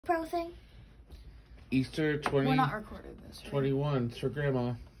GoPro thing? Easter 20. We're not recording this. Right? 21. It's for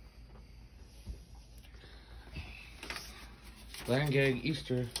Grandma. Land gag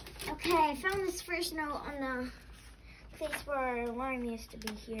Easter. Okay, I found this first note on the place where our alarm used to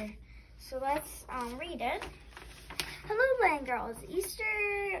be here. So let's read it. Hello, Land Girls.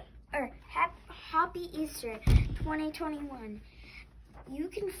 Happy Easter 2021. You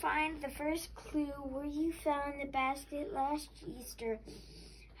can find the first clue where you found the basket last Easter.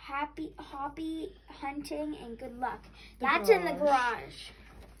 Happy hunting and good luck. That's in the garage.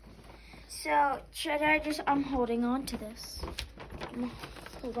 So should I just? I'm holding on to this.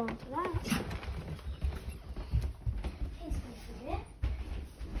 Hold on to that. In case we forget.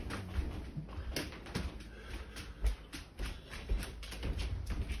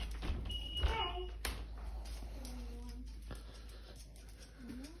 Okay.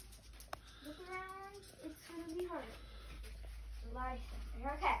 Look around. It's gonna be hard. A lot of stuff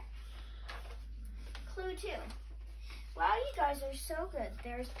there. Okay. Clue 2. Wow, you guys are so good.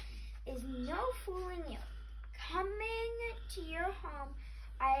 There's is no fooling you. Coming to your home,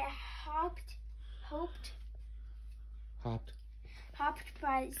 I hopped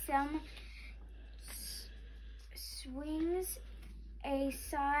by some swings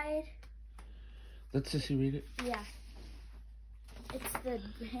aside. Let's Sissy read it. Yeah. It's the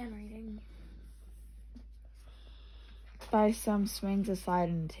handwriting. By some swings aside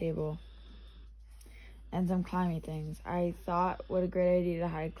on the table. And some climbing things. I thought, what a great idea to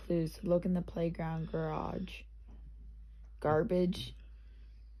hide clues. Look in the playground garage. Garbage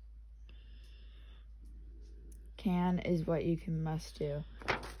can is what you must do.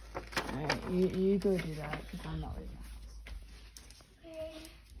 Alright, you go do that, because I'm not reading that. Okay,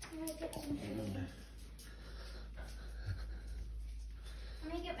 I'm gonna get some food.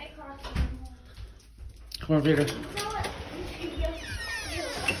 Let me get my coffee. Come on, Peter.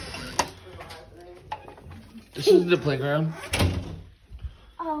 This is the playground.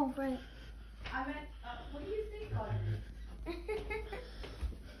 Oh, right. What do you think on it?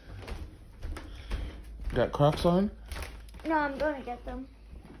 Got Crocs on? No, I'm going to get them.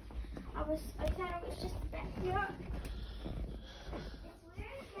 I thought it was just the backyard. It's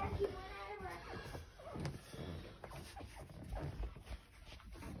weird. Jackie went out of her.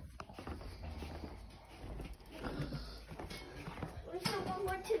 We're still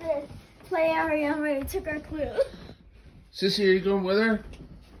going to the play area where we took our clue. Sissy, are you going with her?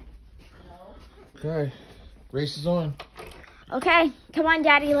 No. Okay. Race is on. Okay, come on,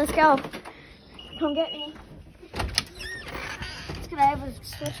 Daddy, let's go. Come get me. Could I have a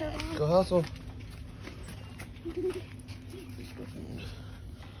sweatshirt on? Go hustle.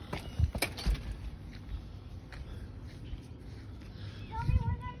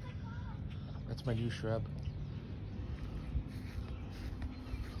 That's my new shrub.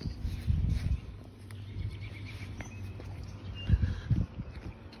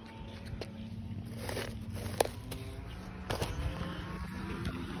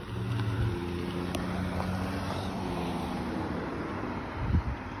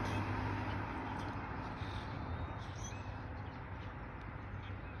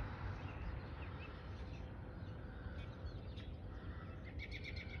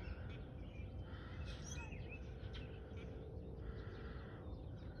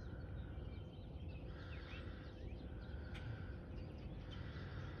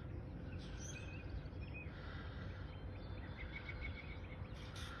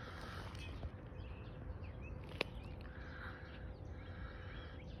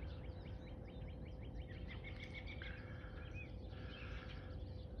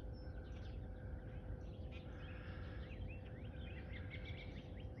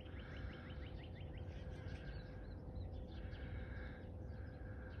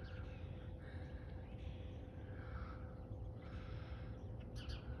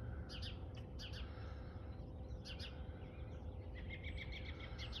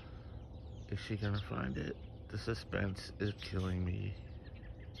 Is she gonna find it? The suspense is killing me.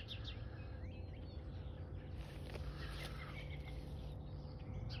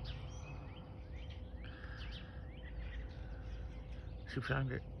 She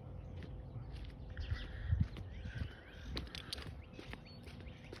found it.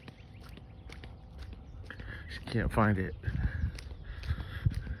 She can't find it.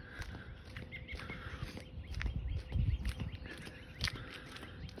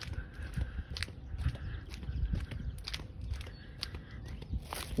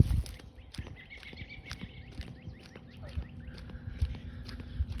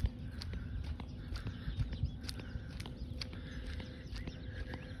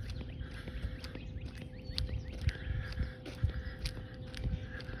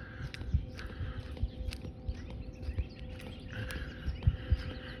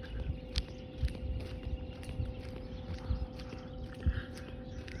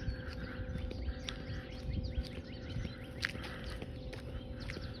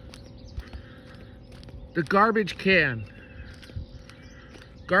 The garbage can.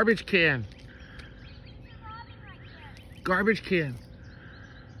 Garbage can. Garbage can.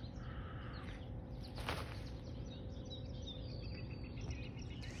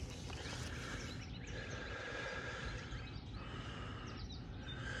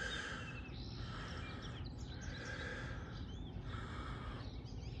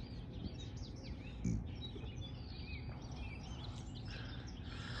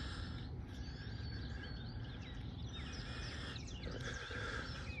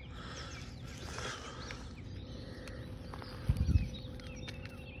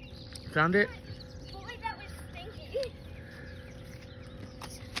 Found it? Boy, that was stinky.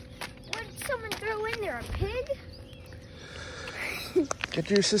 What did someone throw in there? A pig? Get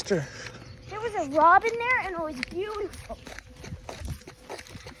to your sister. There was a robin there and it was beautiful.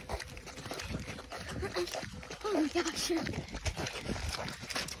 Oh my gosh.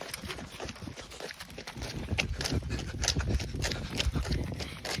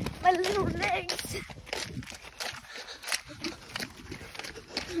 My little legs.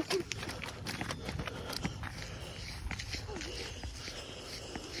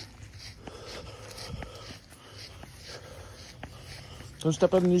 Don't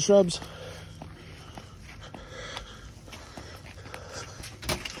step on these shrubs.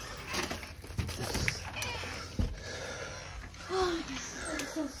 Oh,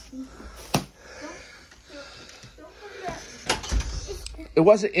 that's so sweet. It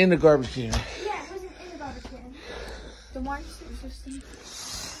wasn't in the garbage can. Yeah, it wasn't in the garbage can. Then why is it so stinky?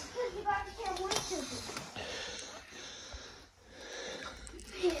 Because the garbage can was so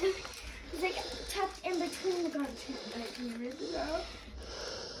it's like tucked in between the garbage can. Like, can you rip it out?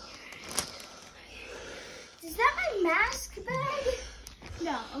 Is that my mask bag?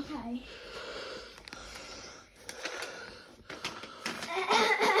 No, okay.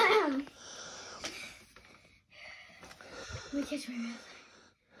 Let me catch my breath.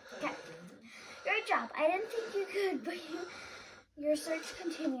 Okay. Great job. I didn't think you could, but your search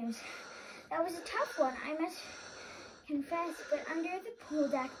continues. That was a tough one, I must confess, but under the pool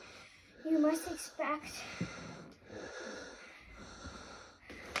deck, you must expect.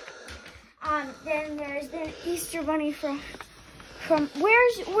 Then there's the Easter Bunny from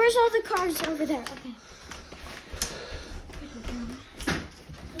where's all the cars over there? Okay.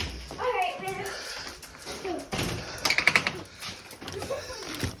 All right, man.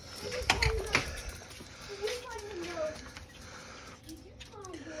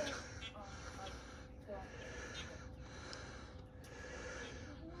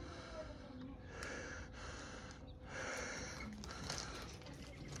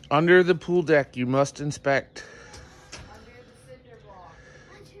 Under the pool deck, you must inspect. Under the cinder block.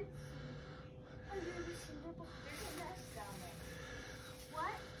 Under the cinder block. There's a nest down there.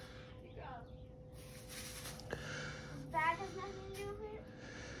 What? You go. Bag has nothing to do with it?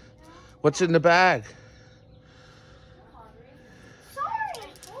 No? What's in the bag? I'm hungry. Sorry!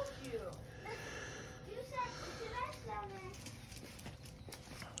 I told you. You said it's a nest down there.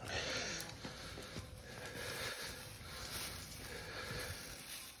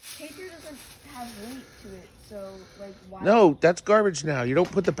 Paper doesn't have weight to it, so like why? No, that's garbage now. You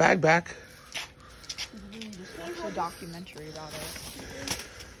don't put the bag back. We just watched a documentary about it.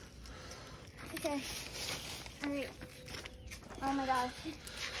 Okay. Alright. Oh my gosh.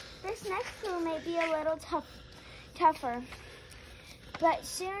 This next clue may be a little tougher. But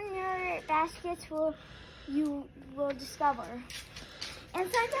soon your baskets you will discover.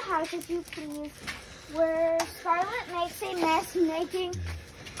 Inside the house, if you please, where Scarlett makes a mess making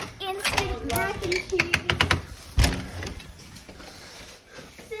instant mac and cheese.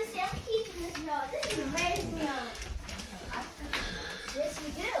 Sissy, I'm keeping this note. This is amazing note. Yes,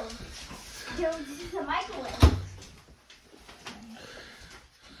 you do. This is a microwave.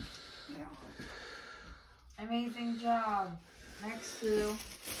 Amazing job. Next clue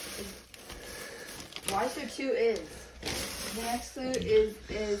is why is there two is? The next clue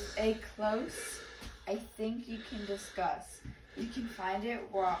is a close. I think you can discuss. You can find it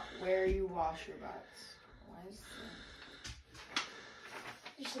where you wash your butts. Why is that?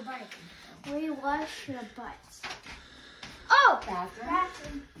 There's a bike. Where you wash your butts. Oh! Bathroom?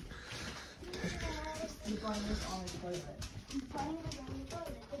 Bathroom. You put this on the toilet. I'm putting it on the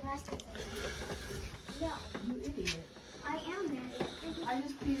toilet. The basket. No, You idiot. I am there. I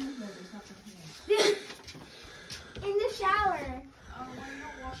just peed in there. There's nothing here. In the shower. Oh, why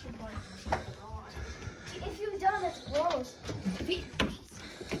not wash your butt? If you don't, that's gross. You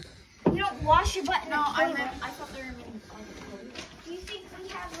don't wash your butt in No, the I toilet. thought they were meant on the toilet. Do you think we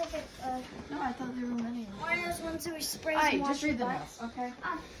have like No, I thought they were meant. one of those ones that we spray Alright, and wash just read the your notes, butts? okay?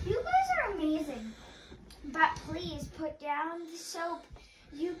 You guys are amazing. But please put down the soap.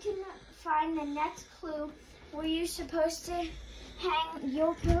 You can find the next clue where you're supposed to hang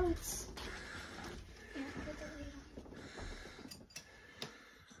your coats.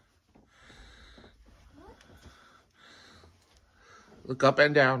 Look up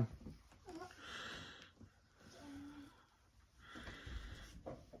and down.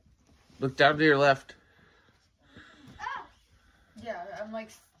 Look down to your left. Yeah, I'm like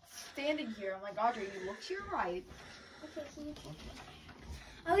standing here. I'm like, Audrey, you look to your right. Okay, so you can.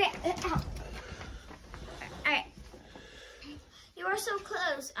 Okay. Alright. You are so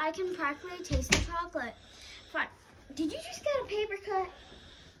close. I can practically taste the chocolate. Fine. Did you just get a paper cut?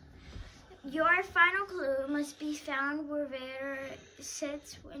 Your final clue must be found where Vader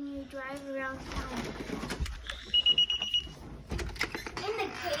sits when you drive around town. In the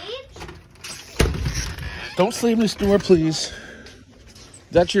cage? Don't slam this door, please.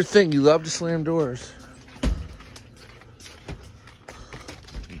 That's your thing. You love to slam doors.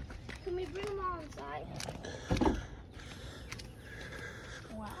 Can we bring them all inside?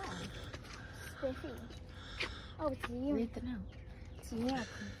 Wow. Spiffy. Oh, it's you. Read the note. It's you.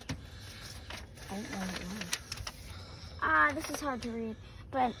 I don't know what it was. This is hard to read.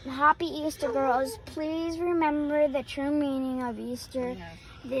 But happy Easter, girls. Please remember the true meaning of Easter. Yeah.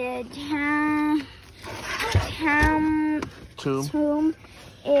 The tomb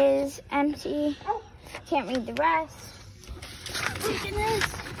is empty. Can't read the rest. Oh, goodness.